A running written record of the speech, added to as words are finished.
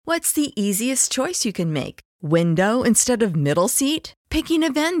What's the easiest choice you can make? Window instead of middle seat? Picking a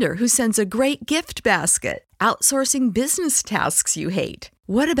vendor who sends a great gift basket? Outsourcing business tasks you hate?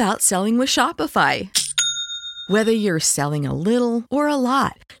 What about selling with Shopify? Whether you're selling a little or a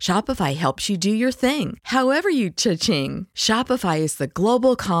lot, Shopify helps you do your thing, however you cha-ching. Shopify is the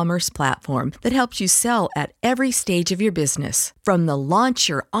global commerce platform that helps you sell at every stage of your business. From the launch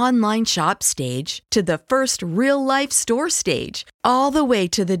your online shop stage to the first real-life store stage, all the way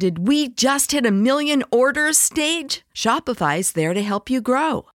to the did we just hit a million orders stage. Shopify's there to help you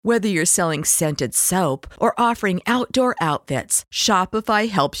grow. Whether you're selling scented soap or offering outdoor outfits, Shopify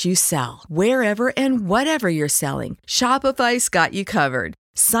helps you sell. Wherever and whatever you're selling, Shopify's got you covered.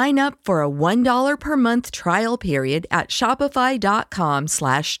 Sign up for a $1 per month trial period at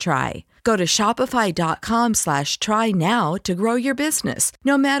shopify.com/try. Go to shopify.com/try now to grow your business,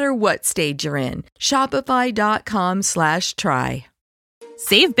 no matter what stage you're in. Shopify.com/try.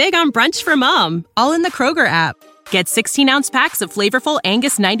 Save big on brunch for mom, all in the Kroger app. Get 16-ounce packs of flavorful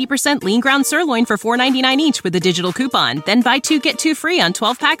Angus 90% lean ground sirloin for $4.99 each with a digital coupon. Then buy 2, get 2 free on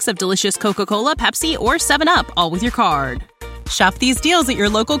 12 packs of delicious Coca-Cola, Pepsi, or 7-Up, all with your card. Shop these deals at your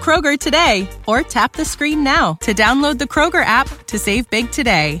local Kroger today, or tap the screen now to download the Kroger app to save big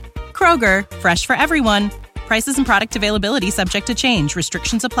today. Kroger, fresh for everyone. Prices and product availability subject to change.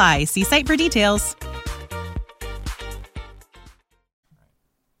 Restrictions apply. See site for details.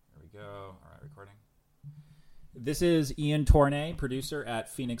 This is Ian Tournay, producer at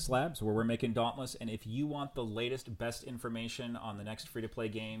Phoenix Labs, where we're making Dauntless. And if you want the latest, best information on the next free-to-play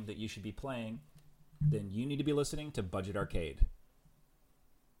game that you should be playing, then you need to be listening to Budget Arcade.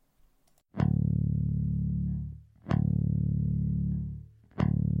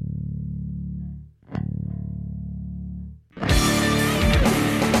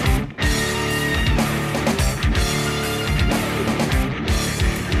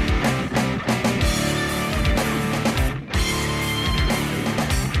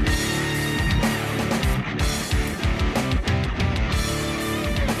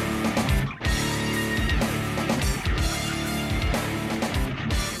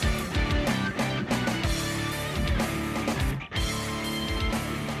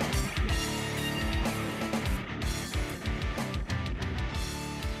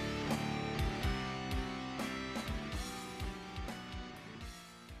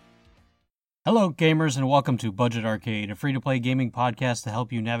 Hello, gamers, and welcome to Budget Arcade, a free-to-play gaming podcast to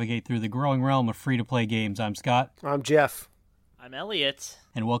help you navigate through the growing realm of free-to-play games. I'm Scott. I'm Jeff. I'm Elliot.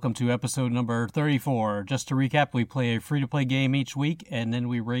 And welcome to episode number 34. Just to recap, we play a free-to-play game each week, and then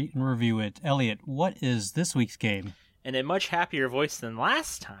we rate and review it. Elliot, what is this week's game? In a much happier voice than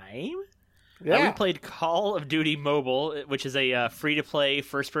last time, Yeah. we played Call of Duty Mobile, which is a free-to-play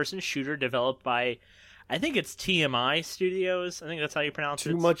first-person shooter developed by, I think it's TMI Studios. I think that's how you pronounce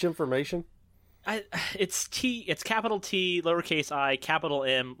it. Too much information? It's capital T, lowercase I, capital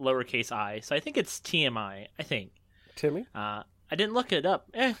M, lowercase I. So I think it's TMI, I think. Timmy? I didn't look it up.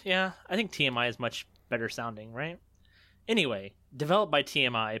 Yeah, I think TMI is much better sounding, right? Anyway, developed by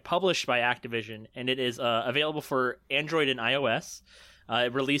TMI, published by Activision, and it is available for Android and iOS.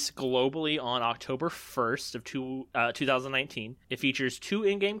 It released globally on October 1st of 2019. It features 2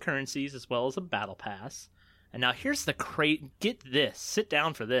 in-game currencies as well as a battle pass. And now here's the get this, sit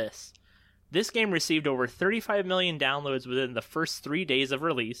down for this. This game received over 35 million downloads within the first 3 days of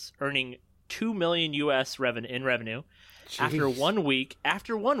release, earning $2 million US in revenue. Jeez. After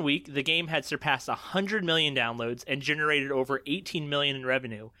one week, the game had surpassed 100 million downloads and generated over 18 million in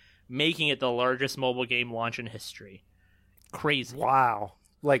revenue, making it the largest mobile game launch in history. Crazy. Wow.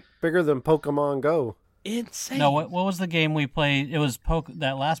 Like bigger than Pokemon Go. Insane. No, what was the game we played? It was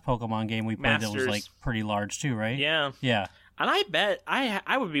that last Pokemon game we played Masters. that was like pretty large too, right? Yeah. Yeah. And I bet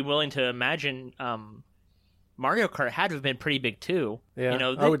I would be willing to imagine Mario Kart had to have been pretty big too. Yeah, You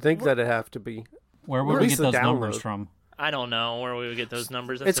know, I would think that it'd have to be. Where At would we least get the those numbers download. from? I don't know where we would get those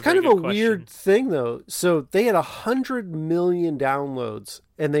numbers. That's It's a kind very of a good question. weird thing, though. So they had 100 million downloads,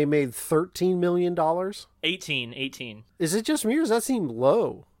 and they made $13 million? 18. Is it just me, or does that seem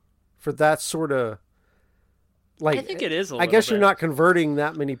low for that sort of... Like, I think it is a I little guess you're bit. not converting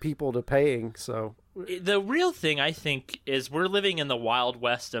that many people to paying, so... The real thing, I think, is we're living in the wild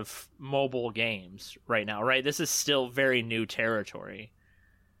west of mobile games right now, right? This is still very new territory.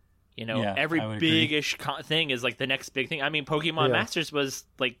 You know, Yeah, every I would agree. big-ish thing is like the next big thing. I mean, Pokemon Yeah. Masters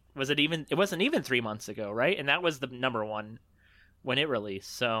it wasn't even 3 months ago, right? And that was the number one when it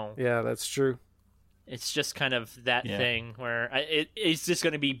released. So Yeah, that's true. it's just kind of that Yeah. thing where it's just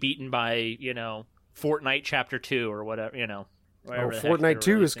going to be beaten by, you know, Fortnite Chapter 2 or whatever, you know. Oh, whatever the heck they're Fortnite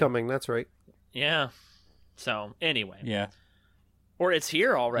 2 is releasing. coming, that's right. Yeah. So, anyway. Yeah. Or it's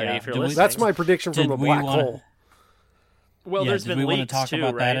here already Yeah. if you're Do we- listening. That's my prediction from Did the we black wanna- hole. Well, there's did been we want to leaks talk too,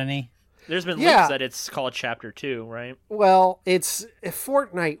 about right? that any? There's been Yeah. leaks that it's called Chapter 2, right? Well, it's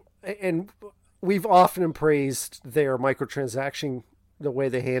Fortnite, and we've often praised their microtransaction, the way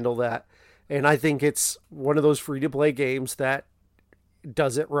they handle that. And I think it's one of those free-to-play games that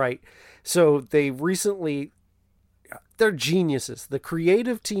does it right. So they recently, they're geniuses. The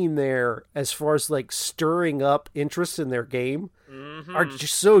creative team there, as far as like stirring up interest in their game, are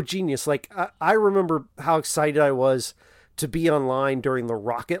just so genius. Like I remember how excited I was to be online during the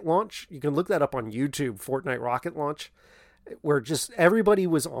rocket launch. You can look that up on YouTube, Fortnite rocket launch, where just everybody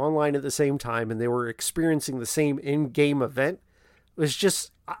was online at the same time and they were experiencing the same in-game event. It was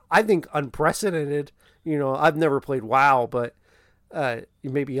just, I think, unprecedented. You know, I've never played WoW, but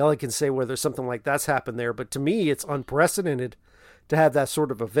maybe Ellie can say whether something like that's happened there. But to me, it's unprecedented to have that sort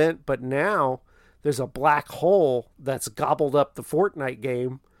of event. But now there's a black hole that's gobbled up the Fortnite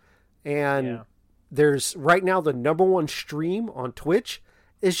game. And there's right now the #1 stream on Twitch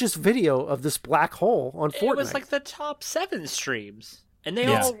is just video of this black hole on Fortnite. It was like the top 7 streams. And they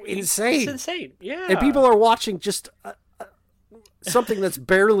Yeah. all... Insane. It's insane, yeah. And people are watching just something that's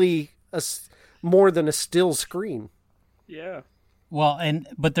barely more than a still screen. Yeah. Well,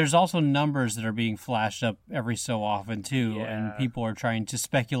 but there's also numbers that are being flashed up every so often too, Yeah. and people are trying to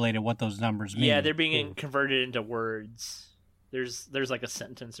speculate at what those numbers mean. Yeah, they're being converted into words. There's like a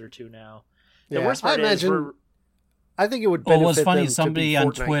sentence or two now. The Yeah, worst I part imagine. I think it would Well, benefit what's funny them is to be somebody on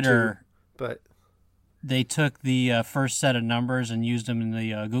Fortnite Twitter, too, but they took the first set of numbers and used them in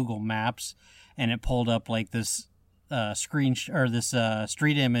the Google Maps, and it pulled up like this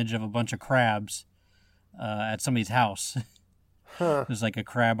street image of a bunch of crabs at somebody's house. huh. It was like a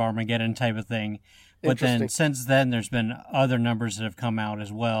crab Armageddon type of thing. But then Interesting. since then, there's been other numbers that have come out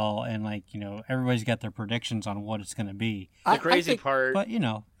as well, and everybody's got their predictions on what it's going to be. The crazy part But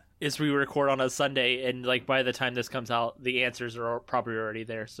is we record on a Sunday, and like by the time this comes out, the answers are probably already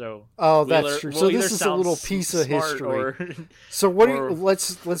there. So Oh, we'll that's either- true. we'll So either this is a sound little piece of smart history. or- So what? or-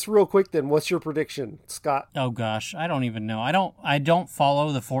 Let's real quick then. What's your prediction, Scott? oh gosh, I don't even know. I don't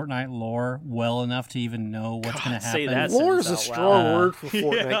follow the Fortnite lore well enough to even know what's going to say happen. that. Lore is a sentence out strong loud. word for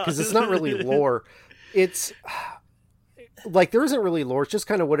Fortnite because it's not really lore. It's like there isn't really lore. It's just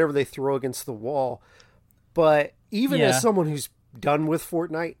kind of whatever they throw against the wall. But even Yeah. as someone who's done with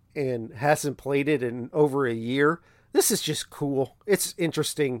Fortnite and hasn't played it in over a year, this is just cool. It's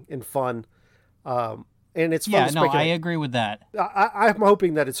interesting and fun. And it's fun Yeah, to no, I speculate. agree with that. I'm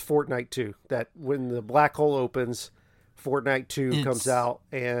hoping that it's Fortnite 2, that when the black hole opens, Fortnite 2 comes It's- out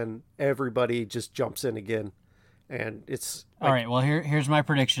and everybody just jumps in again. And it's All right, well here's my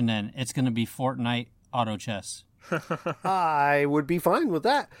prediction then. It's going to be Fortnite Auto Chess. I would be fine with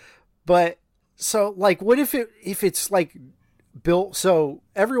that. But so like what if it's like built so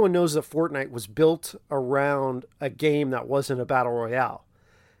everyone knows that Fortnite was built around a game that wasn't a battle royale.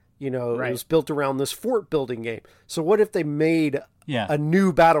 It Right. was built around this fort building game. So what if they made Yeah. a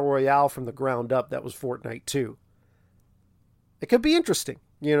new battle royale from the ground up that was Fortnite 2? It could be interesting,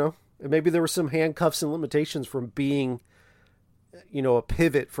 And maybe there were some handcuffs and limitations from being a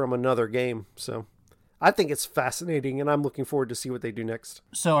pivot from another game. So I think it's fascinating, and I'm looking forward to see what they do next.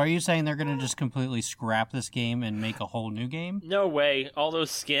 So are you saying they're going to just completely scrap this game and make a whole new game? No way. All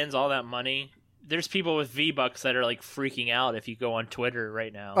those skins, all that money. There's people with V-Bucks that are like freaking out if you go on Twitter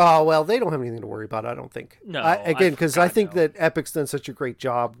right now. Oh, well, they don't have anything to worry about, I don't think. No, Because I think no. that Epic's done such a great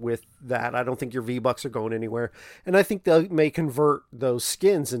job with that. I don't think your V-Bucks are going anywhere. And I think they may convert those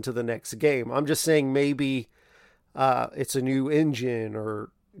skins into the next game. I'm just saying maybe it's a new engine or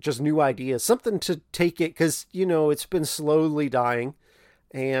just new ideas, something to take it, because, it's been slowly dying,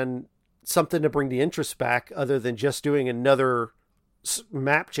 and something to bring the interest back other than just doing another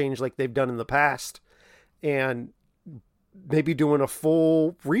map change like they've done in the past, and maybe doing a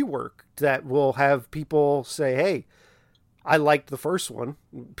full rework that will have people say, hey, I liked the first one.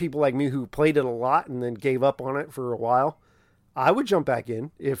 People like me who played it a lot and then gave up on it for a while, I would jump back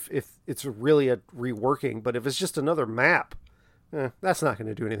in if it's really a reworking. But if it's just another map, that's not going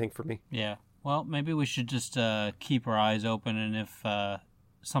to do anything for me. Yeah. Well, maybe we should just keep our eyes open, and if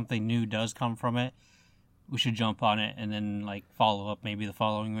something new does come from it, we should jump on it and then follow up maybe the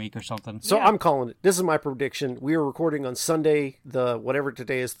following week or something. So I'm calling it. This is my prediction. We are recording on Sunday, whatever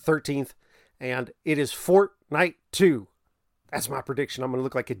today is, 13th, and it is Fortnite 2. That's my prediction. I'm going to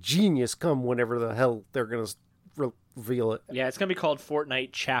look like a genius come whenever the hell they're going to reveal it. Yeah, it's going to be called Fortnite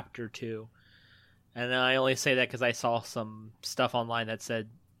Chapter 2. And I only say that because I saw some stuff online that said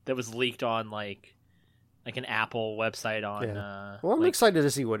that was leaked on like an Apple website on. Yeah. Well, I'm like excited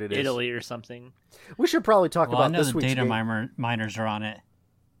to see what it is. Italy or something. We should probably talk I about know this the week's data game. miners are on it.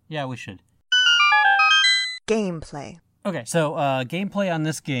 Yeah, we should. Gameplay. Okay, so gameplay on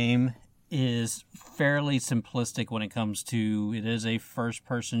this game is fairly simplistic when it comes to, it is a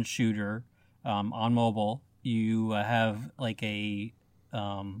first-person shooter on mobile. You have like a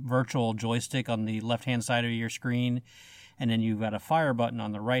virtual joystick on the left-hand side of your screen, and then you've got a fire button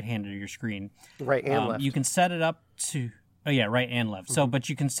on the right hand of your screen. Right and left. You can set it up to, right and left. Mm-hmm. So, but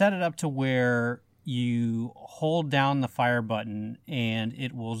you can set it up to where you hold down the fire button and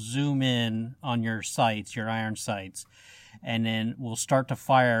it will zoom in on your sights, your iron sights, and then will start to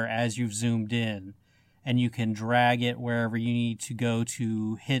fire as you've zoomed in. And you can drag it wherever you need to go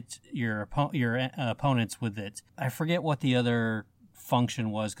to hit your opponents with it. I forget what the other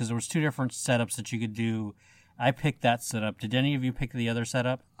function was because there was 2 different setups that you could do. I picked that setup. Did any of you pick the other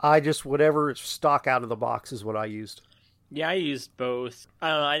setup? I just, whatever stock out of the box is what I used. Yeah, I used both. I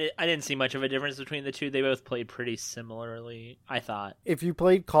don't know. I didn't see much of a difference between the two. They both played pretty similarly, I thought. If you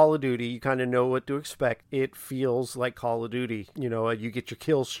played Call of Duty, you kind of know what to expect. It feels like Call of Duty. You know, you get your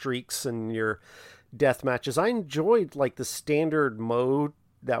kill streaks and your death matches. I enjoyed like the standard mode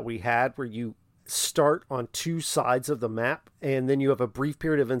that we had where you start on 2 sides of the map and then you have a brief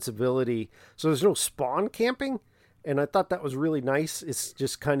period of invincibility. So there's no spawn camping. And I thought that was really nice. It's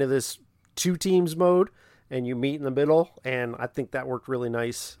just kind of this 2 teams mode. And you meet in the middle, and I think that worked really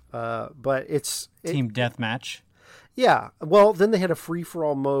nice. But Team deathmatch. Yeah. Well, then they had a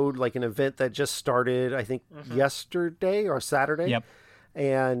free-for-all mode, like an event that just started, I think, yesterday or Saturday. Yep.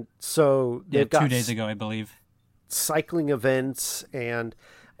 And so they've got 2 days ago, I believe. Cycling events, and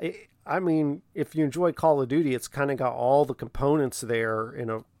I mean, if you enjoy Call of Duty, it's kind of got all the components there in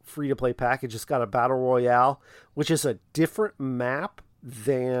a free-to-play package. It's got a battle royale, which is a different map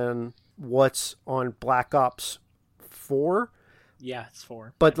than what's on Black Ops 4. Yeah, it's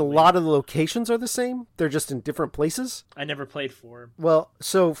 4. But a lot of the locations are the same. They're just in different places. I never played 4. Well,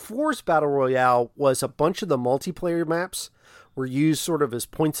 so 4's Battle Royale was a bunch of the multiplayer maps were used sort of as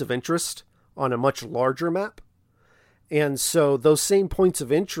points of interest on a much larger map. And so those same points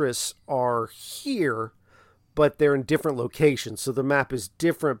of interest are here, but they're in different locations. So the map is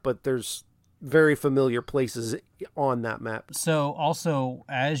different, but there's very familiar places on that map. So also,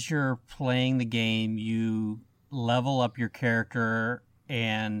 as you're playing the game, you level up your character,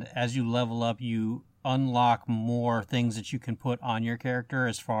 and as you level up, you unlock more things that you can put on your character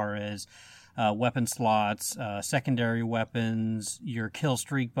as far as weapon slots, secondary weapons, your kill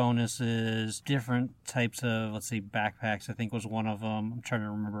streak bonuses, different types of, let's see, backpacks, I think was one of them. I'm trying to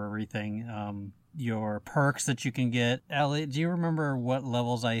remember everything. Your perks that you can get. Elliot, do you remember what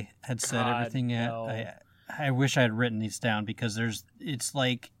levels I had set everything at? No. I wish I had written these down because it's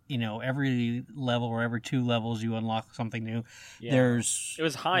like, you know, every level or every 2 levels you unlock something new. Yeah. There's It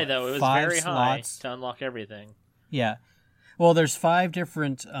was high, though. It was 5 very high slots to unlock everything. Yeah. Well, there's 5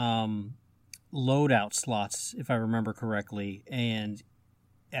 different loadout slots, if I remember correctly. And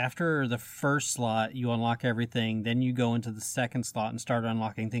after the first slot, you unlock everything. Then you go into the second slot and start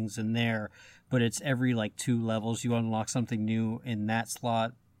unlocking things in there. But it's every, 2 levels you unlock something new in that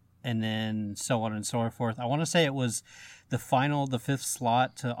slot. And then so on and so forth. I want to say it was the 5th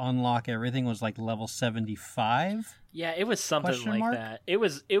slot to unlock everything was level 75. Yeah, it was something Question like mark? that. It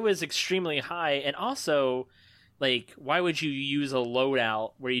was extremely high, and also, why would you use a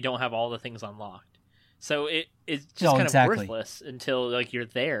loadout where you don't have all the things unlocked? So it's just kind of worthless until you're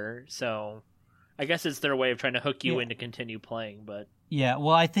there. So I guess it's their way of trying to hook you in to continue playing. But yeah,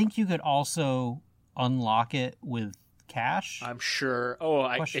 well, I think you could also unlock it with cash. I'm sure.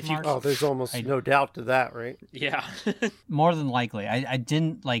 There's almost no doubt to that, right? Yeah. More than likely. I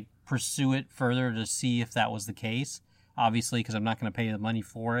didn't pursue it further to see if that was the case, obviously, because I'm not going to pay the money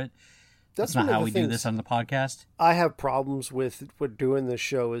for it. That's not how we do this on the podcast. I have problems with doing this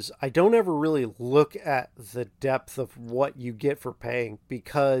show is I don't ever really look at the depth of what you get for paying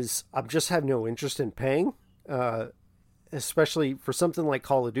because I just have no interest in paying, especially for something like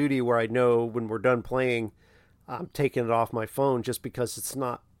Call of Duty where I know when we're done playing, I'm taking it off my phone just because it's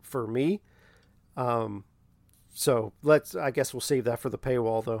not for me. So I guess we'll save that for the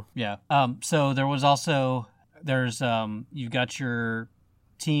paywall though. Yeah. So there's you've got your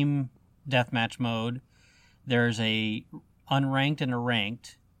team deathmatch mode. There's a unranked and a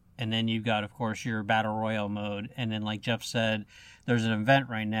ranked, and then you've got, of course, your battle royale mode. And then, like Jeff said, there's an event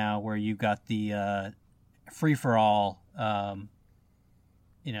right now where you've got the free for all.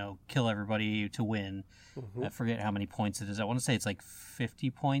 Kill everybody to win. Mm-hmm. I forget how many points it is. I want to say it's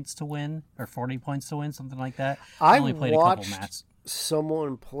 50 points to win or 40 points to win, something like that. I only played a couple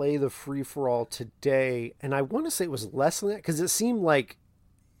someone play the free-for-all today, and I want to say it was less than that, because it seemed like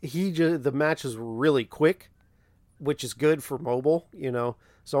the matches were really quick, which is good for mobile,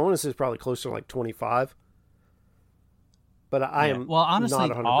 So I want to say it's probably closer to like 25. But I am well, honestly,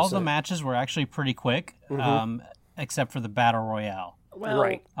 not 100%. all the matches were actually pretty quick, except for the Battle Royale. Well,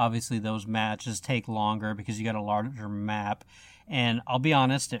 right. Obviously, those matches take longer because you got a larger map. And I'll be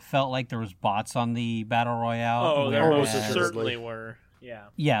honest, it felt like there was bots on the Battle Royale. Oh, there most most assuredly. certainly were. Yeah.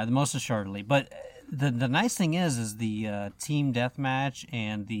 Yeah, the most assuredly. But the nice thing is the team deathmatch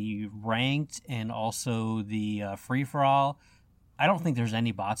and the ranked and also the free-for-all, I don't think there's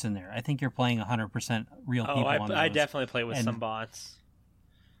any bots in there. I think you're playing 100% real people on those. I definitely play with some bots.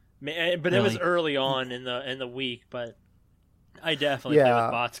 But Really? it was early on in the week, but I definitely play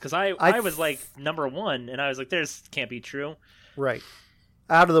with bots because I was like number one, and I was like, "There's can't be true." Right.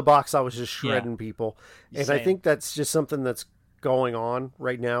 Out of the box, I was just shredding people. And I think that's just something that's going on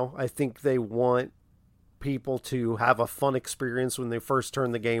right now. I think they want people to have a fun experience when they first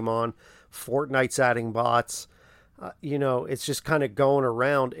turn the game on. Fortnite's adding bots. It's just kind of going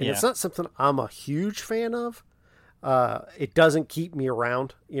around. And it's not something I'm a huge fan of. It doesn't keep me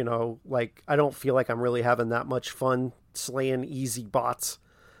around. I don't feel like I'm really having that much fun slaying easy bots.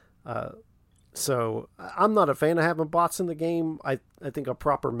 So I'm not a fan of having bots in the game. I think a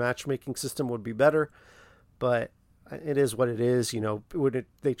proper matchmaking system would be better, but it is what it is.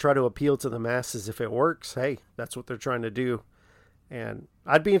 They try to appeal to the masses. If it works, hey, that's what they're trying to do. And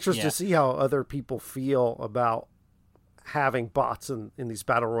I'd be interested to see how other people feel about having bots in these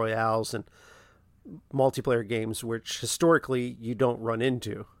battle royales and multiplayer games, which historically you don't run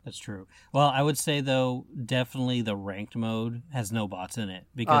into. That's true. Well, I would say, though, definitely the ranked mode has no bots in it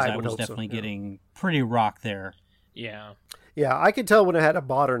because I was definitely getting pretty rocked there. Yeah. Yeah, I could tell when it had a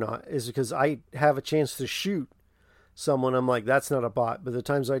bot or not is because I have a chance to shoot someone. I'm like, that's not a bot. But the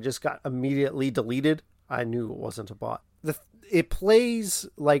times I just got immediately deleted, I knew it wasn't a bot. It plays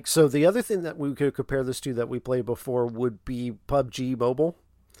like, so the other thing that we could compare this to that we played before would be PUBG Mobile.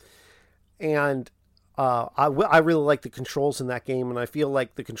 And I really like the controls in that game, and I feel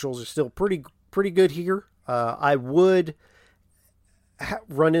like the controls are still pretty good here. I would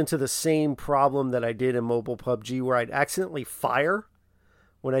run into the same problem that I did in mobile PUBG, where I'd accidentally fire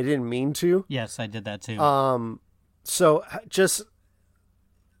when I didn't mean to. Yes, I did that too. So just,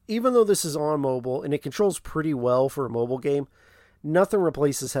 even though this is on mobile and it controls pretty well for a mobile game, nothing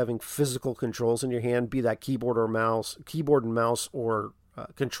replaces having physical controls in your hand, be that keyboard and mouse, or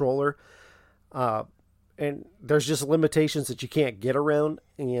controller. And there's just limitations that you can't get around,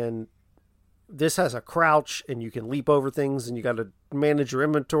 and this has a crouch and you can leap over things and you got to manage your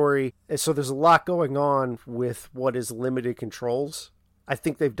inventory. And so there's a lot going on with what is limited controls. I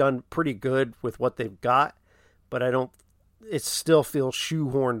think they've done pretty good with what they've got, but it still feels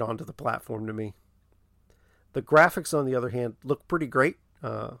shoehorned onto the platform to me. The graphics, on the other hand, look pretty great.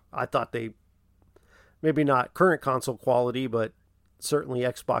 I thought they, maybe not current console quality, but certainly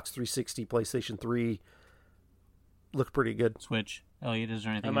Xbox 360, PlayStation 3 look pretty good. Switch. Elliot, is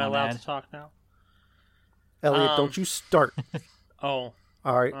there anything Am you I want to allowed add? to talk now? Elliot, don't you start. Oh.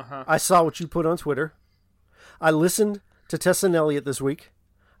 All right. I saw what you put on Twitter. I listened to Tess and Elliot this week.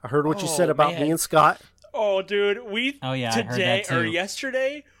 I heard what you said about me and Scott. Oh, dude, I heard today that too. or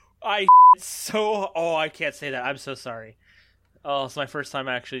yesterday, I can't say that. I'm so sorry. Oh, it's my first time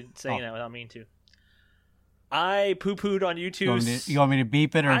actually saying that without meaning to. I poo-pooed on YouTube. You want me to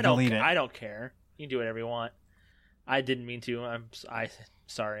beep it or delete it? I don't care. You can do whatever you want. I didn't mean to. I'm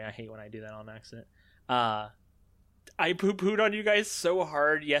sorry. I hate when I do that on accident. I poo-pooed on you guys so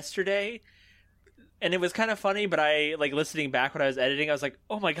hard yesterday, and it was kind of funny, but I, listening back when I was editing, I was like,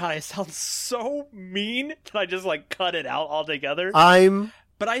 oh my god, I sound so mean that I just, cut it out altogether.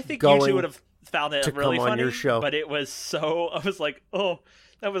 But I think you two would have found it really funny, on your show. But it was so, I was like, oh,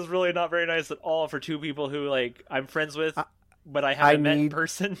 that was really not very nice at all for two people who, I'm friends with, but I haven't met in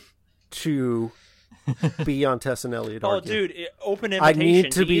person. To be on Tess and Elliot. Oh, dude, open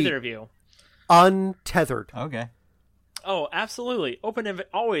invitation to either of you. Untethered. Okay. Oh, absolutely.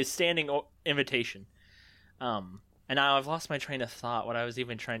 Always standing invitation. And now I've lost my train of thought, what I was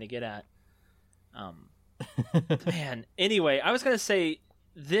even trying to get at. Man, anyway, I was going to say,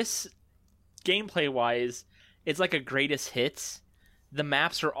 this gameplay-wise, it's like a greatest hits. The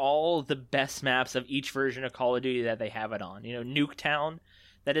maps are all the best maps of each version of Call of Duty that they have it on. Nuketown,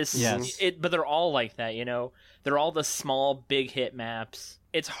 that is but they're all like that, They're all the small, big hit maps.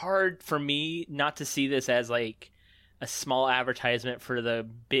 It's hard for me not to see this as, a small advertisement for the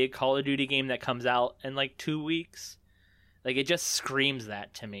big Call of Duty game that comes out in, 2 weeks. It just screams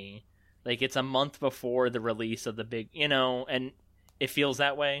that to me. It's a month before the release of the big, and it feels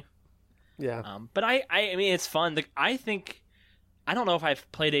that way. Yeah. But I mean, it's fun. I don't know if I've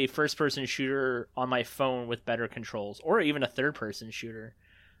played a first-person shooter on my phone with better controls, or even a third-person shooter.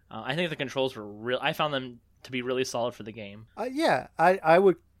 I think the controls were real. I found them to be really solid for the game. Yeah, I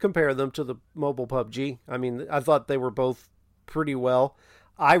would compare them to the mobile PUBG. I mean, I thought they were both pretty well.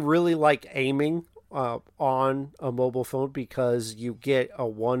 I really like aiming on a mobile phone because you get a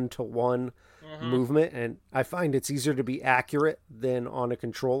one-to-one movement, and I find it's easier to be accurate than on a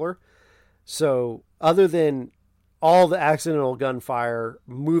controller. So other than all the accidental gunfire,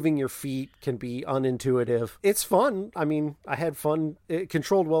 moving your feet can be unintuitive. It's fun. I mean, I had fun. It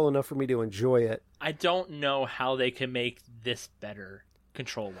controlled well enough for me to enjoy it. I don't know how they can make this better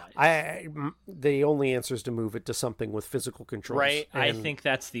control-wise. The only answer is to move it to something with physical controls. Right? I think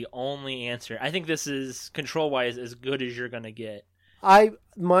that's the only answer. I think this is, control-wise, as good as you're going to get.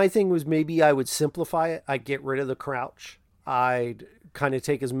 My thing was maybe I would simplify it. I'd get rid of the crouch. I'd kind of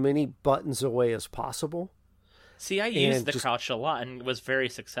take as many buttons away as possible. See, I used the crouch a lot and was very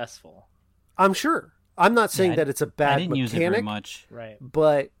successful. I'm sure. I'm not saying that it's a bad I didn't mechanic. use it very much. Right.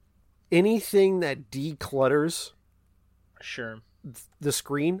 But anything that declutters the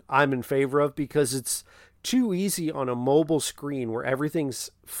screen, I'm in favor of, because it's too easy on a mobile screen where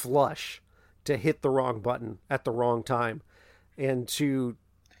everything's flush to hit the wrong button at the wrong time. And to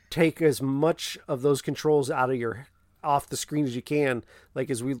take as much of those controls off the screen as you can.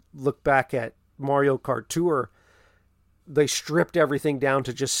 Like as we look back at Mario Kart Tour, they stripped everything down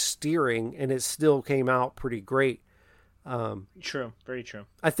to just steering, and it still came out pretty great. True, very true.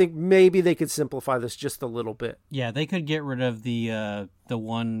 I think maybe they could simplify this just a little bit. Yeah, they could get rid of the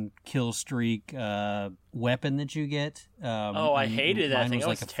one kill streak weapon that you get. I hated that thing. It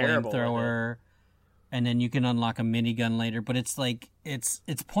was like a terrible. Flamethrower, and then you can unlock a minigun later. But it's like it's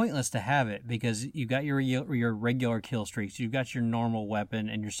pointless to have it because you got your regular kill streaks, you've got your normal weapon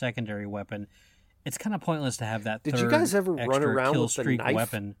and your secondary weapon. It's kind of pointless to have that. Did you guys ever run around kill with the streak knife?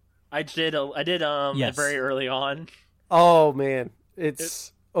 Weapon. I did. Yes. Very early on. Oh man,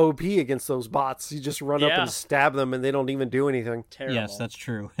 it's OP against those bots. You just run up and stab them, and they don't even do anything. Terrible. Yes, that's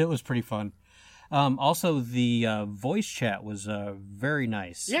true. It was pretty fun. Also, the voice chat was very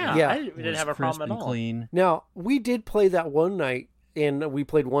nice. Yeah, Yeah. I didn't have a problem at all. Clean. Now, we did play that one night, and we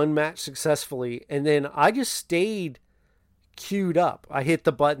played one match successfully, and then I just stayed queued up. I hit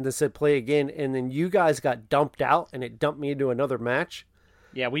the button that said play again, and then you guys got dumped out, and it dumped me into another match.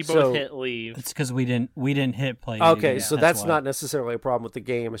 Yeah, we both hit leave. It's because we didn't hit play. Okay, so that's why. not necessarily a problem with the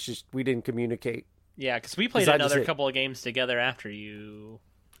game. It's just we didn't communicate. Yeah, because we played another couple of games together after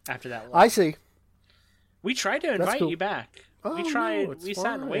that. I see. We tried to invite cool. you back. Oh, we tried. no, it's we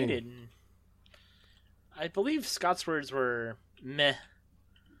sat and fine. waited. And I believe Scott's words were meh.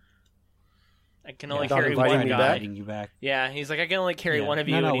 I can only Not carry inviting one me guy. back? Inviting you back. Yeah, he's like, I can only carry one of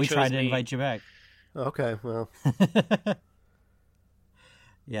you. No, and he we chose tried to me. invite you back. Okay, well,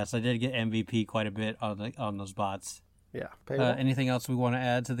 Yes, I did get MVP quite a bit on those bots. yeah. Pay well. Anything else we want to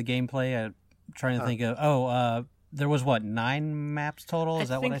add to the gameplay? I'm trying to think of. There was 9 maps total? Is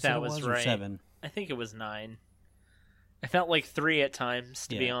that what I said it was? right. Or 7? I think it was 9. I felt like 3 at times,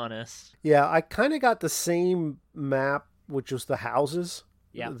 to be honest. Yeah, I kind of got the same map, which was the houses.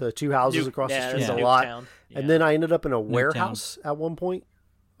 Yeah. The 2 houses across the street, there's a lot. Nuketown. Yeah. And then I ended up in a warehouse at one point.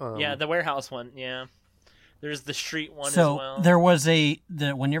 Yeah, the warehouse one, yeah. There's the street one as So well. there was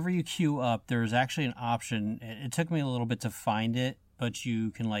whenever you queue up, there's actually an option. It took me a little bit to find it, but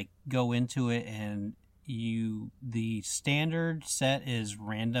you can go into it and the standard set is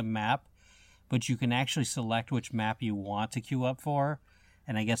random map, but you can actually select which map you want to queue up for,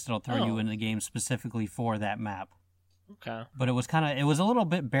 and I guess it'll throw you into the game specifically for that map. Okay. But it was a little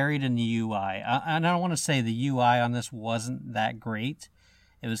bit buried in the UI. And I don't want to say the UI on this wasn't that great.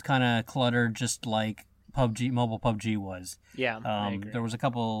 It was kind of cluttered, just like mobile PUBG was. Yeah, I agree. There was a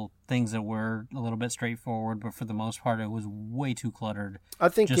couple things that were a little bit straightforward, but for the most part, it was way too cluttered. I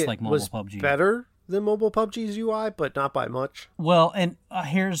think just it like mobile was PUBG. better than mobile PUBG's UI, but not by much. Well, and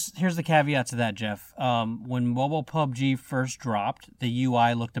here's the caveat to that, Jeff. When mobile PUBG first dropped, the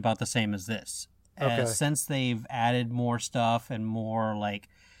UI looked about the same as this. Okay. Since they've added more stuff and more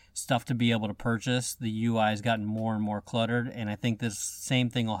stuff to be able to purchase, the UI has gotten more and more cluttered, and I think this same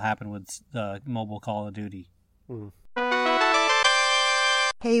thing will happen with the mobile Call of Duty.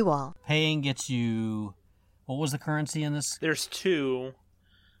 Paywall. Paying gets you... What was the currency in this? There's 2.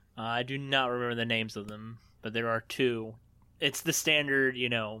 I do not remember the names of them, but there are 2. It's the standard,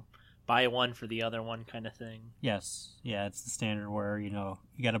 buy one for the other one kind of thing. Yes. Yeah, it's the standard where, you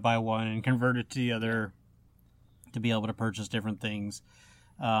got to buy one and convert it to the other to be able to purchase different things.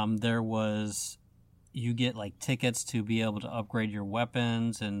 There was you get like tickets to be able to upgrade your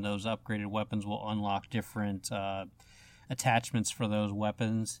weapons, and those upgraded weapons will unlock different attachments for those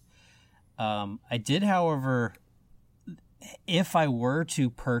weapons. I did, however, if I were to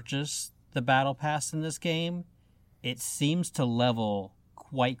purchase the Battle Pass in this game, it seems to level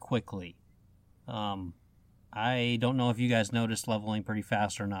quite quickly. I don't know if you guys noticed leveling pretty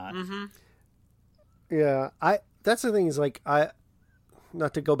fast or not. Mm-hmm. Yeah, that's the thing is like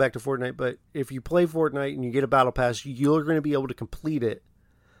not to go back to Fortnite, but if you play Fortnite and you get a Battle Pass, you're going to be able to complete it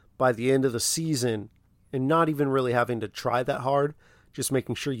by the end of the season and not even really having to try that hard, just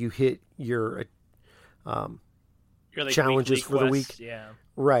making sure you hit your like challenges for the week. Yeah.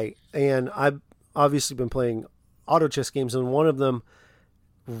 Right. And I've obviously been playing auto chess games, and one of them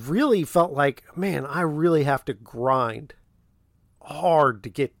really felt like, man, I really have to grind hard to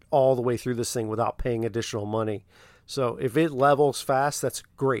get all the way through this thing without paying additional money. So if it levels fast, that's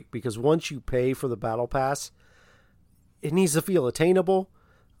great, because once you pay for the Battle Pass, it needs to feel attainable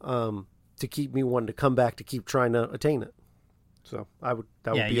to keep me wanting to come back to keep trying to attain it. So that would be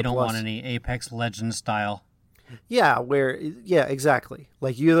a plus. Yeah, you don't want any Apex Legends style. Yeah, exactly.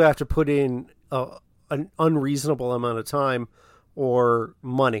 Like you either have to put in an unreasonable amount of time or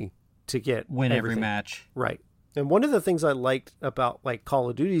money to get win everything. Every match. Right. And one of the things I liked about like Call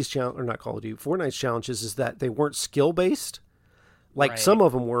of Duty's challenge, or not Call of Duty, Fortnite's challenges, is that they weren't skill based. Like some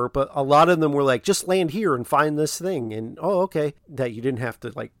of them were, but a lot of them were like, just land here and find this thing, and okay, that you didn't have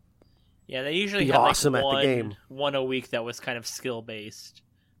to like. Yeah, they usually be had awesome like at the game. one a week that was kind of skill based,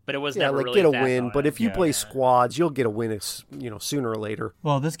 but it was Yeah, never like really get a that win. hard. But if you Yeah. play squads, you'll get a win, sooner or later.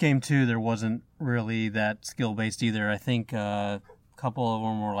 Well, this game too, there wasn't really that skill based either. I think a couple of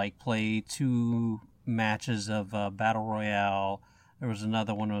them were like play 2 matches of Battle Royale. There was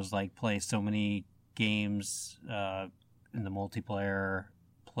another one that was like play so many games in the multiplayer,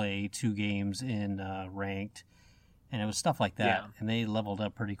 play 2 games in ranked, and it was stuff like that. Yeah. And they leveled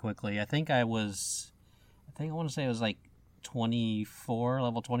up pretty quickly. I want to say it was like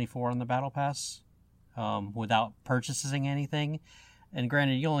level 24 on the Battle Pass, without purchasing anything. And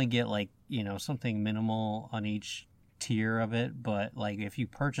granted, you only get like, something minimal on each tier of it, but like if you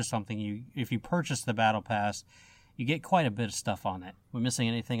purchase something, if you purchase the Battle Pass, you get quite a bit of stuff on it. We missing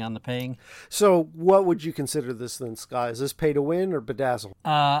anything on the paying? So what would you consider this then, Sky? Is this pay to win or bedazzle?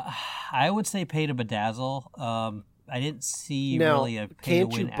 I would say pay to bedazzle. I didn't see Now, really a pay to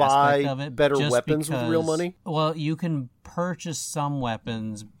can't win you buy aspect of it. better just weapons with real money? Well, you can purchase some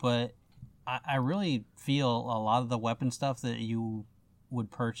weapons, but I really feel a lot of the weapon stuff that you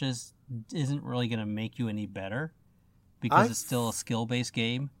would purchase isn't really going to make you any better, because it's still a skill-based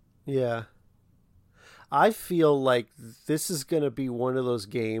game. Yeah. I feel like this is going to be one of those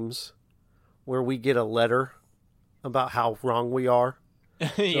games where we get a letter about how wrong we are.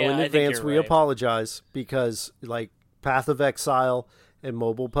 So in advance, we apologize, because like Path of Exile and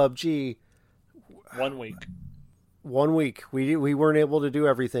mobile PUBG, 1 week. 1 week we weren't able to do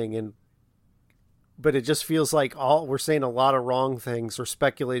everything, but it just feels like we're saying a lot of wrong things or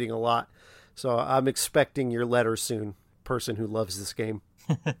speculating a lot. So I'm expecting your letter soon, person who loves this game.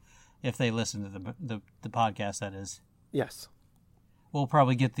 If they listen to the podcast, that is. Yes. We'll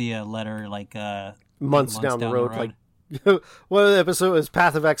probably get the letter like months down the road. Like one of the episodes was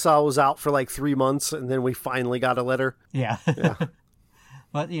Path of Exile was out for like 3 months, and then we finally got a letter. Yeah.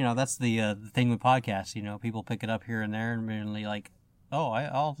 But that's the thing with podcasts. People pick it up here and there and really like, oh,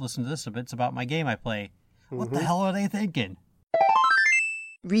 I'll listen to this if it's about my game I play. What the hell are they thinking?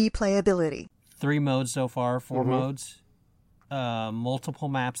 Replayability. 3 modes so far, 4 modes. Multiple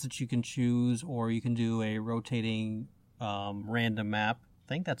maps that you can choose, or you can do a rotating random map.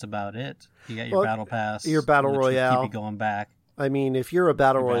 I think that's about it. You got your Battle Pass. Your Battle Royale. Keep you going back. I mean, if you're a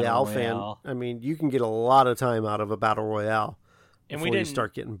Battle Royale fan, I mean, you can get a lot of time out of a Battle Royale before you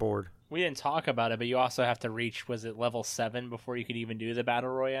start getting bored. We didn't talk about it, but you also have to reach, was it level 7 before you could even do the Battle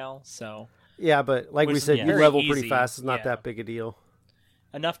Royale? So yeah, but like we said, you level pretty fast. It's not that big a deal.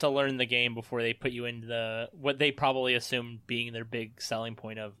 Enough to learn the game before they put you into what they probably assumed being their big selling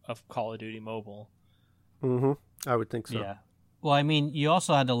point of Call of Duty Mobile. Mm-hmm. I would think so. Yeah. Well, I mean, you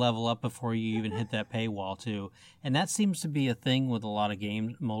also had to level up before you even hit that paywall, too. And that seems to be a thing with a lot of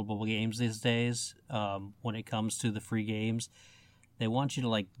mobile games these days, when it comes to the free games. They want you to,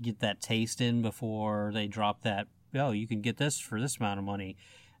 like, get that taste in before they drop that, you can get this for this amount of money.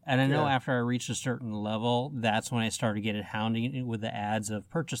 And I know after I reached a certain level, that's when I started getting hounding with the ads of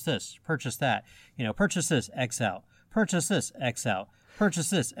purchase this, purchase that. Purchase this, X out. Purchase this, X out.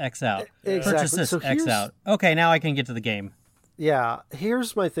 Purchase this, X out. Exactly. Purchase this, X out. Okay, now I can get to the game. Yeah,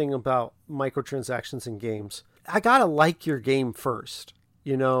 here's my thing about microtransactions in games. I gotta like your game first,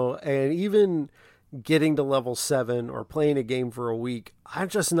 and even getting to level 7 or playing a game for a week, I'm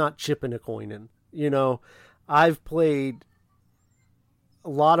just not chipping a coin in. You know, I've played a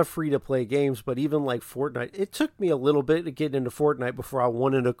lot of free-to-play games, but even like Fortnite, it took me a little bit to get into Fortnite before I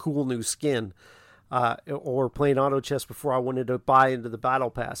wanted a cool new skin, or playing auto chess before I wanted to buy into the battle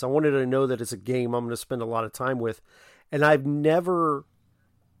pass. I wanted to know that it's a game I'm going to spend a lot of time with, and I've never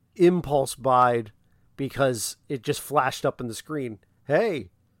impulse buyed because it just flashed up in the screen. Hey,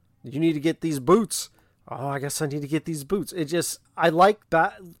 you need to get these boots. Oh, I guess I need to get these boots. It just, I like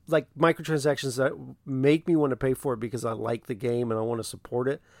that, like microtransactions that make me want to pay for it because I like the game and I want to support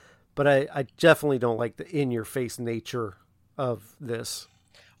it. But I definitely don't like the in-your-face nature of this.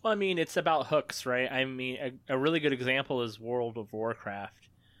 Well, I mean, it's about hooks, right? I mean, a really good example is World of Warcraft,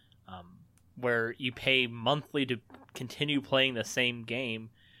 where you pay monthly to continue playing the same game,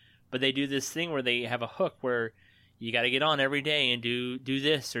 but they do this thing where they have a hook where you got to get on every day and do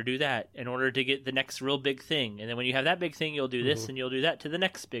this or do that in order to get the next real big thing. And then when you have that big thing, you'll do this and you'll do that to the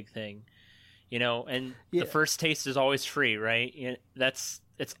next big thing, you know, and the first taste is always free, right?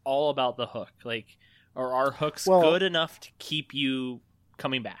 It's all about the hook. Like, are our hooks good enough to keep you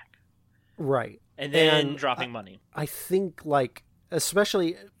coming back? Right. And then dropping money. I think, like,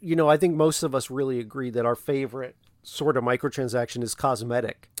 especially, you know, I think most of us really agree that our favorite sort of microtransaction is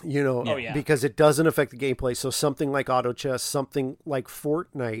cosmetic, you know, because it doesn't affect the gameplay. So something like auto chess, something like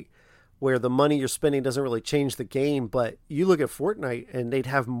Fortnite, where the money you're spending doesn't really change the game. But you look at Fortnite and they'd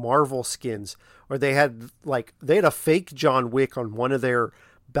have Marvel skins, or they had a fake John Wick on one of their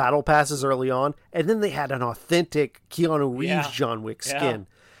battle passes early on. And then they had an authentic Keanu Reeves John Wick skin.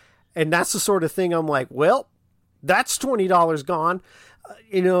 And that's the sort of thing I'm like, well, that's $20 gone.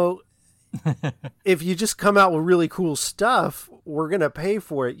 You know, if you just come out with really cool stuff, we're going to pay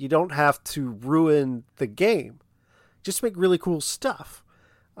for it. You don't have to ruin the game. Just make really cool stuff.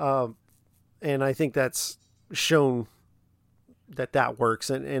 And I think that's shown that works.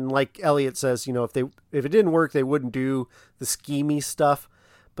 And like Elliot says, you know, if it didn't work, they wouldn't do the schemey stuff.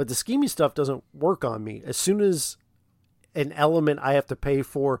 But the schemey stuff doesn't work on me. As soon as an element I have to pay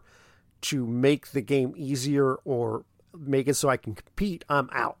for to make the game easier or make it so I can compete, I'm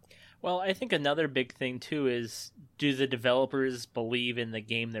out. Well, I think another big thing, too, is do the developers believe in the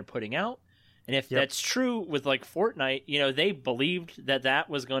game they're putting out? And if that's true with, like, Fortnite, you know, they believed that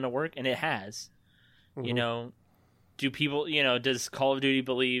was going to work, and it has. Mm-hmm. You know, do people, you know, does Call of Duty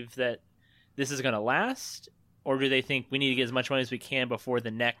believe that this is going to last? Or do they think we need to get as much money as we can before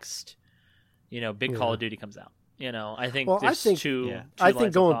the next, you know, big Call of Duty comes out? You know, I think two I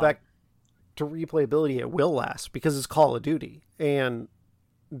think going back to replayability, it will last because it's Call of Duty. And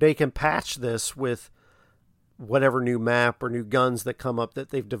they can patch this with whatever new map or new guns that come up that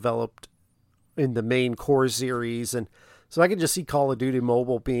they've developed in the main core series. And so I can just see Call of Duty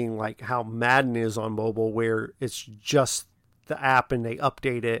Mobile being like how Madden is on mobile, where it's just the app and they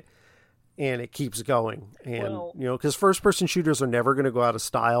update it and it keeps going. And, you know, because first-person shooters are never going to go out of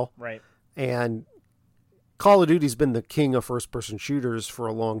style. Right. And Call of Duty's been the king of first-person shooters for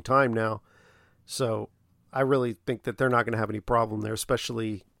a long time now. So I really think that they're not going to have any problem there,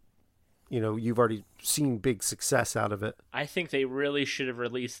 especially, you know, you've already seen big success out of it. I think they really should have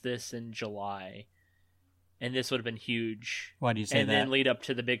released this in July, and this would have been huge. Why do you say that? And then lead up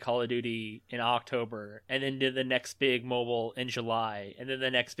to the big Call of Duty in October, and then do the next big mobile in July, and then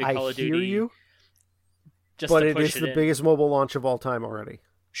the next big Call of Duty. I hear you, just but it is the biggest mobile launch of all time already.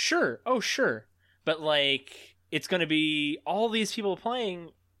 Sure. Oh, sure. But, like, it's going to be all these people playing.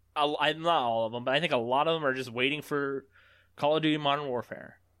 I'm not all of them, but I think a lot of them are just waiting for Call of Duty Modern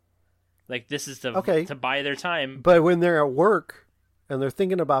Warfare. Like, this is to buy their time. But when they're at work and they're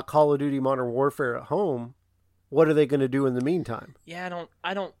thinking about Call of Duty Modern Warfare at home, what are they going to do in the meantime? Yeah,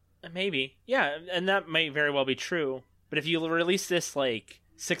 I don't, maybe. Yeah, and that may very well be true. But if you release this, like,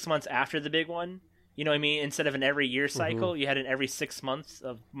 6 months after the big one, you know what I mean? Instead of an every year cycle, you had an every 6 months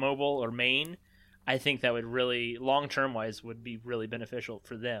of mobile or main. I think that would really, long-term wise, would be really beneficial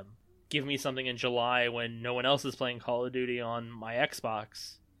for them. Give me something in July when no one else is playing Call of Duty on my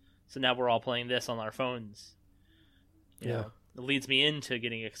Xbox. So now we're all playing this on our phones. You know, it leads me into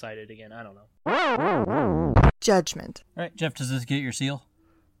getting excited again. I don't know. Judgment. All right, Jeff, does this get your seal?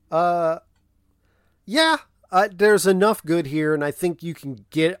 Yeah. There's enough good here, and I think you can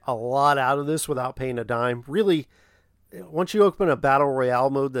get a lot out of this without paying a dime. Really, once you open a Battle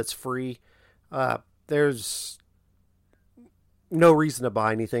Royale mode that's free, there's no reason to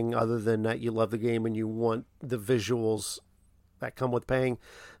buy anything other than that you love the game and you want the visuals that come with paying.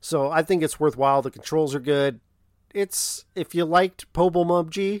 So I think it's worthwhile. The controls are good. It's, if you liked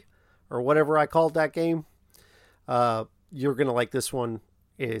PoBleMUBG or whatever I called that game, you're going to like this one.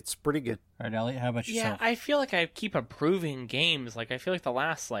 It's pretty good. All right, Elliot, how about yourself? Yeah, I feel like I keep improving games. Like, I feel like the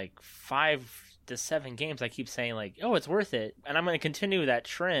last, 5 to 7 games, I keep saying, oh, it's worth it. And I'm going to continue that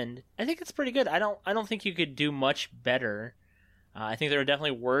trend. I think it's pretty good. I don't think you could do much better. I think there are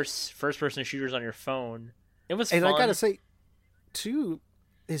definitely worse first-person shooters on your phone. It was fun. And I got to say, too,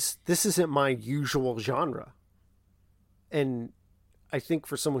 this isn't my usual genre. And I think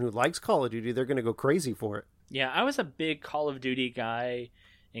for someone who likes Call of Duty, they're going to go crazy for it. Yeah, I was a big Call of Duty guy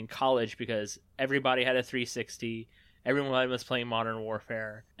in college because everybody had a 360. Everyone was playing Modern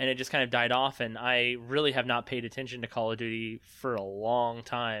Warfare, and it just kind of died off, and I really have not paid attention to Call of Duty for a long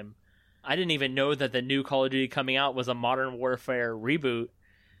time. I didn't even know that the new Call of Duty coming out was a Modern Warfare reboot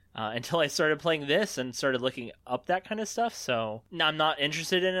until I started playing this and started looking up that kind of stuff. So I'm not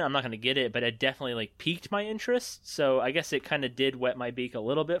interested in it. I'm not going to get it, but it definitely piqued my interest. So I guess it kind of did wet my beak a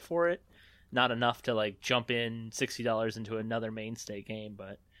little bit for it. Not enough to jump in $60 into another mainstay game,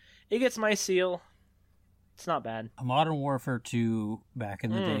 but it gets my seal. It's not bad. Modern Warfare 2 back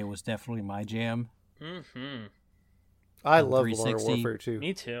in the day was definitely my jam. Mm-hmm. I love Modern Warfare 2.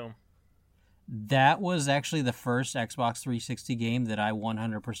 Me too. That was actually the first Xbox 360 game that I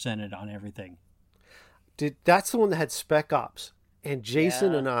 100%ed on everything. That's the one that had Spec Ops. And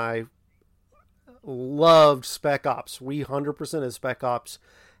Jason and I loved Spec Ops. We 100%ed Spec Ops.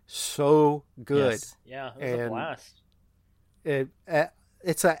 So good. Yes. Yeah, it was a blast.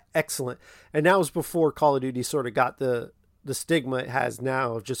 It's excellent. And that was before Call of Duty sort of got the stigma it has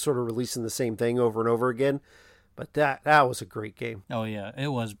now of just sort of releasing the same thing over and over again. But that was a great game. Oh, yeah. It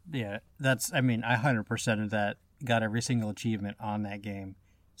was. Yeah. I 100% of that. Got every single achievement on that game.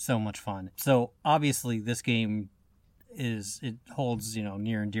 So much fun. So, obviously, this game it holds,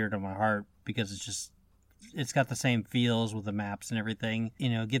 near and dear to my heart because it's got the same feels with the maps and everything.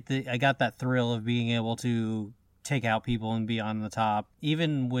 I got that thrill of being able to take out people and be on the top.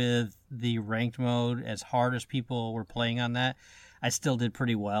 Even with the ranked mode, as hard as people were playing on that, I still did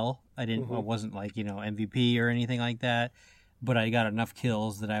pretty well. I wasn't MVP or anything like that, but I got enough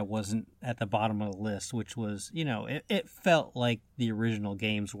kills that I wasn't at the bottom of the list, which was, it felt like the original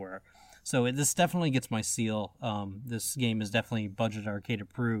games were. So this definitely gets my seal. This game is definitely Budget Arcade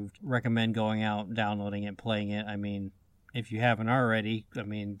approved. Recommend going out, downloading it, playing it. I mean, if you haven't already,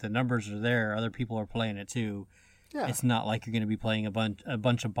 the numbers are there. Other people are playing it too. Yeah. It's not like you're going to be playing a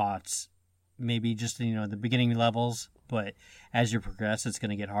bunch of bots. Maybe just the beginning levels, but as you progress, it's going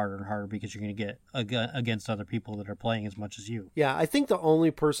to get harder and harder because you're going to get against other people that are playing as much as you. Yeah, I think the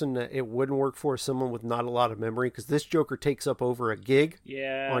only person that it wouldn't work for is someone with not a lot of memory, because this Joker takes up over a gig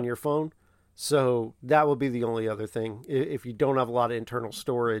on your phone. So that would be the only other thing. If you don't have a lot of internal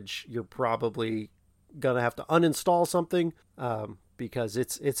storage, you're probably going to have to uninstall something because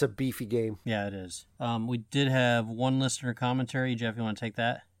it's a beefy game. Yeah, it is. We did have one listener commentary. Jeff, you want to take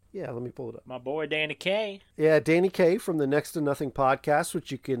that? Yeah, let me pull it up. My boy Danny K. Yeah, Danny K from the Next to Nothing podcast, which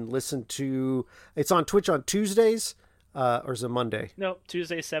you can listen to. It's on Twitch on Tuesdays, or is it Monday? No,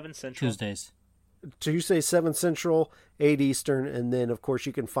 Tuesday, 7 Central. Tuesday, 7 Central, 8 Eastern. And then, of course,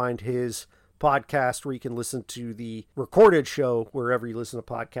 you can find his podcast where you can listen to the recorded show wherever you listen to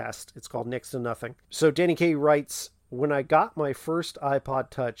podcasts. It's called Next to Nothing. So Danny K writes, when I got my first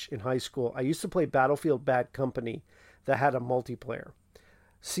iPod Touch in high school, I used to play Battlefield Bad Company that had a multiplayer.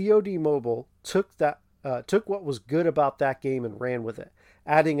 COD Mobile took what was good about that game and ran with it.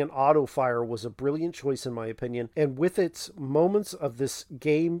 Adding an auto fire was a brilliant choice in my opinion, and with its moments of this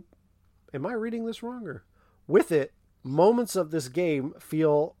game, am I reading this wrong? Or with it, moments of this game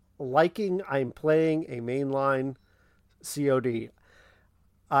feel liking I'm playing a mainline COD.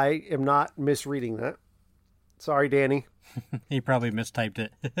 I am not misreading that. Sorry, Danny. He probably mistyped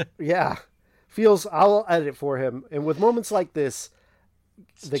it. Yeah. I'll edit it for him. And with moments like this,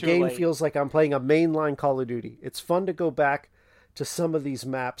 the game feels like I'm playing a mainline Call of Duty. It's fun to go back to some of these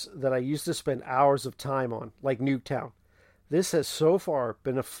maps that I used to spend hours of time on, like Nuketown. This has so far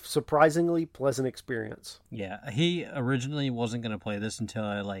been a surprisingly pleasant experience. Yeah, he originally wasn't going to play this until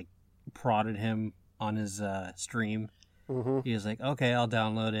I prodded him on his stream. Mm-hmm. He was like, okay, I'll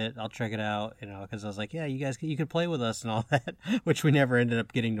download it. I'll check it out, because I was like, yeah, you could play with us and all that, which we never ended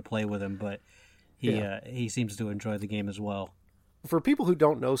up getting to play with him, but he seems to enjoy the game as well. For people who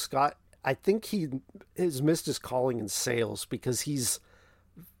don't know Scott, I think he has missed his calling in sales because he's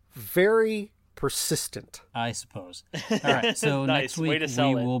very persistent, I suppose. All right, so nice. Next week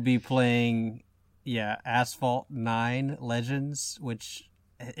we will be playing Asphalt 9 Legends, which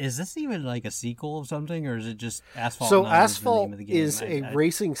is this even like a sequel of something, or is it just Asphalt 9? So Asphalt is a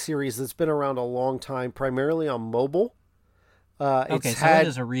racing series that's been around a long time, primarily on mobile. So it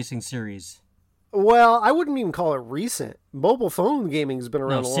is a racing series. Well, I wouldn't even call it recent. Mobile phone gaming's been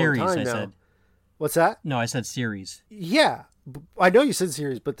around a long series, time I now. said. What's that? No, I said series. Yeah, I know you said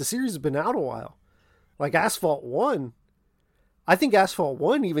series, but the series has been out a while. Like Asphalt 1, I think Asphalt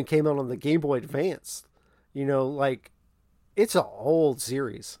 1 even came out on the Game Boy Advance. You know, like, it's an old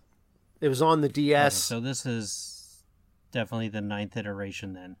series. It was on the DS. Okay, so this is definitely the 9th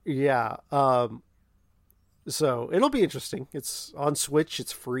iteration then. Yeah. So it'll be interesting. It's on Switch.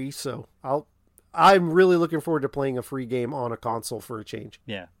 It's free. So I'm really looking forward to playing a free game on a console for a change.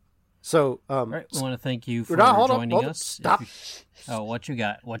 Yeah. So, all right, we want to thank you for hold joining up, us. Stop. Oh, what you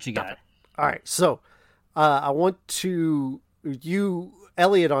got? What you got? All right. So, I want to,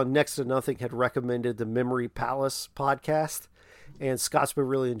 Elliot on Next to Nothing had recommended the Memory Palace podcast, and Scott's been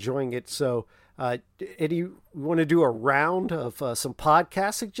really enjoying it. So, Eddie, you want to do a round of some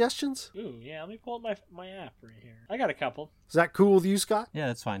podcast suggestions? Ooh, yeah. Let me pull up my app right here. I got a couple. Is that cool with you, Scott? Yeah,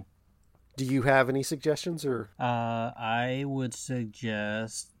 that's fine. Do you have any suggestions or? I would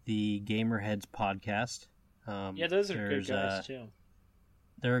suggest the Gamerheads podcast. Yeah, those are good guys too.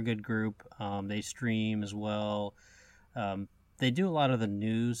 They're a good group. They stream as well. They do a lot of the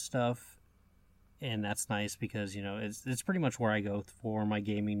news stuff, and that's nice because it's pretty much where I go for my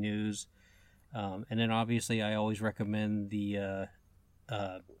gaming news. And then obviously I always recommend the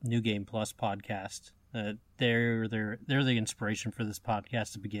New Game Plus podcast. They're the inspiration for this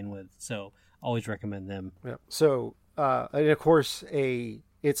podcast to begin with, so always recommend them. Yeah. So and of course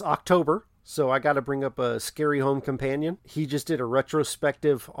it's October, so I got to bring up a Scary Home Companion. He just did a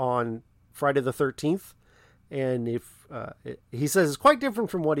retrospective on Friday the 13th, and he says it's quite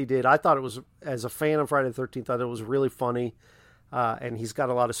different from what he did. I thought it was, as a fan of Friday the 13th, I thought it was really funny, and he's got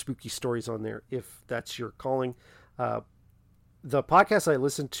a lot of spooky stories on there, if that's your calling. The podcast I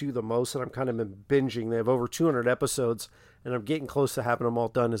listen to the most, and I'm kind of binging, they have over 200 episodes, and I'm getting close to having them all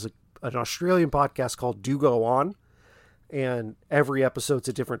done, is an Australian podcast called Do Go On, and every episode's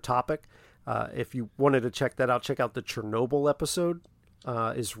a different topic. If you wanted to check that out, check out the Chernobyl episode.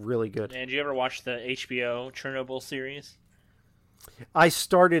 Is really good. And did you ever watch the HBO Chernobyl series? I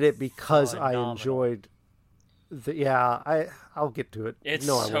started it because Phenomenal. I enjoyed I'll get to it. It's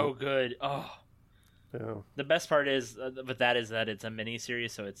no, I so won't. good. Oh. Yeah. The best part is that it's a mini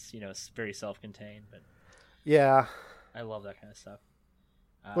series, so it's it's very self-contained. But Yeah. I love that kind of stuff.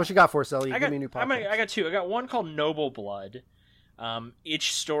 What you got for us, Ellie? Give me a new podcast. I got two. I got one called Noble Blood.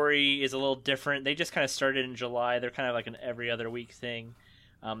 Each story is a little different. They just kind of started in July. They're kind of like an every other week thing.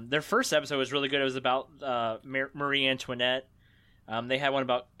 Their first episode was really good. It was about Marie Antoinette. They had one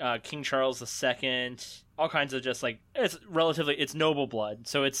about King Charles II. All kinds of just like it's noble blood.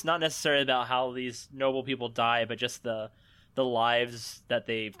 So it's not necessarily about how these noble people die, but just the lives that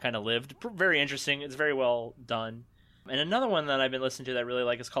they've kind of lived. Very interesting. It's very well done. And another one that I've been listening to that I really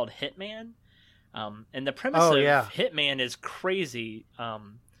like is called Hitman. And the premise of Hitman is crazy.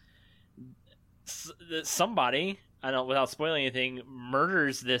 Somebody, I don't, without spoiling anything,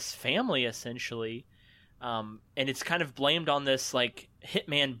 murders this family essentially. And it's kind of blamed on this like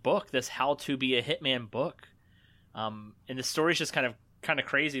Hitman book, this How to Be a Hitman book. And the story's just kind of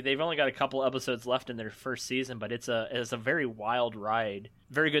crazy. They've only got a couple episodes left in their first season, but it's a very wild ride.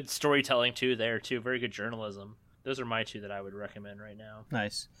 Very good storytelling too there too. Very good journalism. Those are my two that I would recommend right now.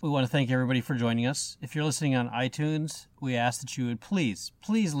 Nice. We want to thank everybody for joining us. If you're listening on iTunes, we ask that you would please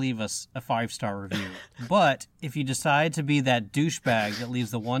leave us a 5-star review. But if you decide to be that douchebag that leaves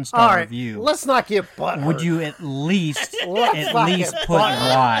the 1-star review, let's not get butthurt. Would you at least put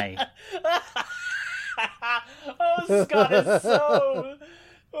why? Oh, Scott is so...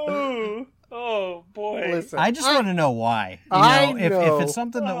 Oh boy. Listen, I just want to know why. I If know. it's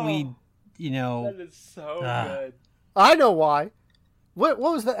something that we... That is so good. I know why. What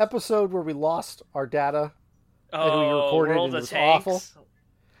was the episode where we lost our data and we recorded World and it of was Tanks. awful?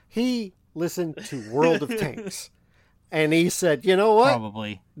 He listened to World of Tanks and he said, you know what?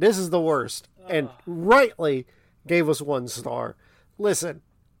 Probably. This is the worst. And rightly gave us 1 star. Listen,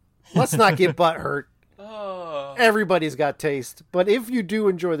 let's not get butthurt. Everybody's got taste. But if you do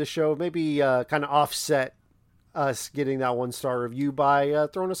enjoy the show, maybe kind of offset us getting that 1-star review by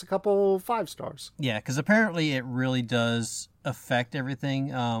throwing us a couple 5 stars. Yeah, because apparently it really does affect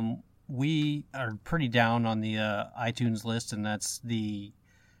everything. We are pretty down on the iTunes list, and that's the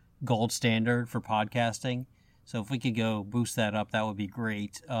gold standard for podcasting. So if we could go boost that up, that would be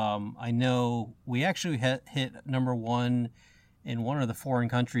great. I know we actually hit number 1 in one of the foreign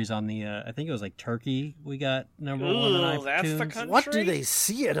countries on the, I think it was like Turkey. We got number 1 on iTunes. That's the country? What do they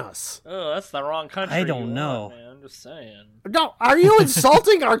see in us? Oh, that's the wrong country. I don't know. Man. I'm just saying. No, are you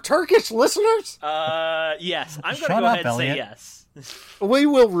insulting our Turkish listeners? Yes. I'm going to Shut go up, ahead and say Elliot. yes. We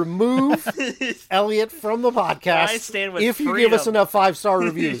will remove Elliot from the podcast I stand with if you freedom. give us enough 5-star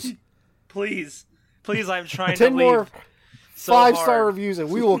reviews. Please, I'm trying 10 to more leave. So 5-star hard. reviews, and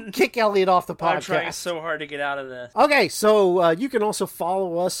we will kick Elliot off the podcast. I'm trying so hard to get out of this. Okay, so you can also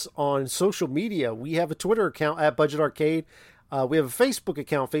follow us on social media. We have a Twitter account at Budget Arcade. We have a Facebook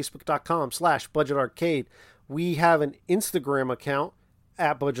account, facebook.com/Budget Arcade. We have an Instagram account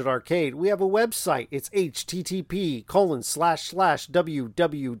at Budget Arcade. We have a website. It's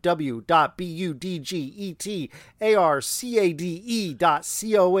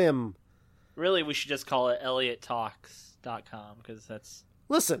http://www.budgetarcade.com. Really, we should just call it ElliotTalks.com because that's...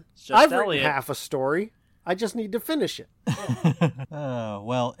 Listen, just I've Elliot. written half a story. I just need to finish it.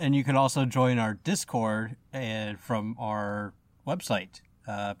 Well, and you can also join our Discord from our website.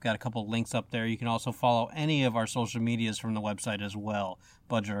 I've got a couple links up there. You can also follow any of our social medias from the website as well,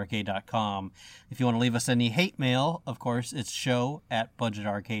 budgetarcade.com. If you want to leave us any hate mail, of course, it's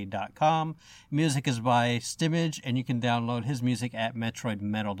show@budgetarcade.com. Music is by Stimage, and you can download his music at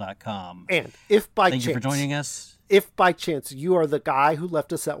metroidmetal.com. And if by Thank chance... you for joining us. If by chance you are the guy who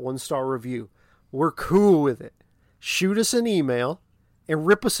left us that 1-star review, we're cool with it. Shoot us an email and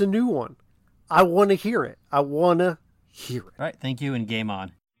rip us a new one. I want to hear it. I want to hear it. All right, thank you, and game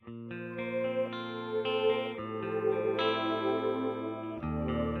on.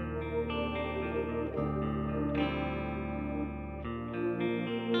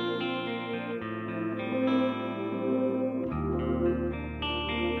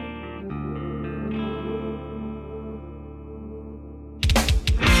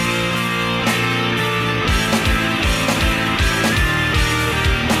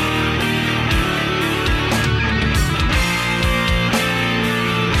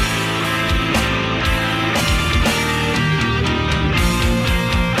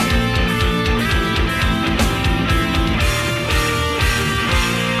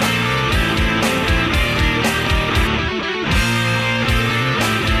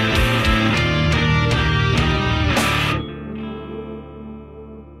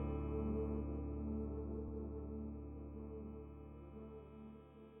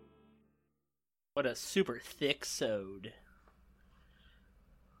 What a super thick sode.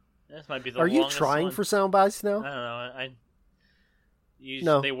 This might be the Are you longest trying one. for sound bites now? I don't know. Usually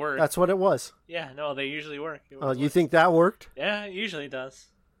No, they work. that's what it was. Yeah, no, they usually work. You think that worked? Yeah, it usually does.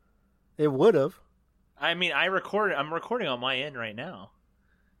 It would have. I mean, I'm recording on my end right now.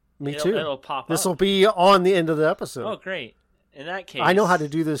 Me too. It'll pop This up. will be on the end of the episode. Oh, great. In that case... I know how to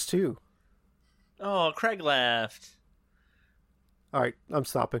do this too. Oh, Craig left. All right, I'm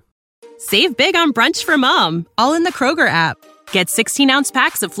stopping. Save big on brunch for mom, all in the Kroger app. Get 16-ounce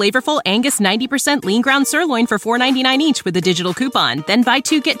packs of flavorful Angus 90% lean ground sirloin for $4.99 each with a digital coupon. Then buy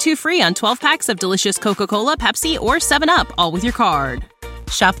 2, get 2 free on 12 packs of delicious Coca-Cola, Pepsi, or 7-Up, all with your card.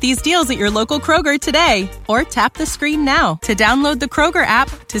 Shop these deals at your local Kroger today, or tap the screen now to download the Kroger app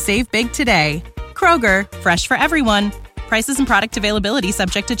to save big today. Kroger, fresh for everyone. Prices and product availability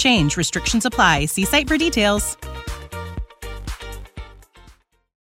subject to change. Restrictions apply. See site for details.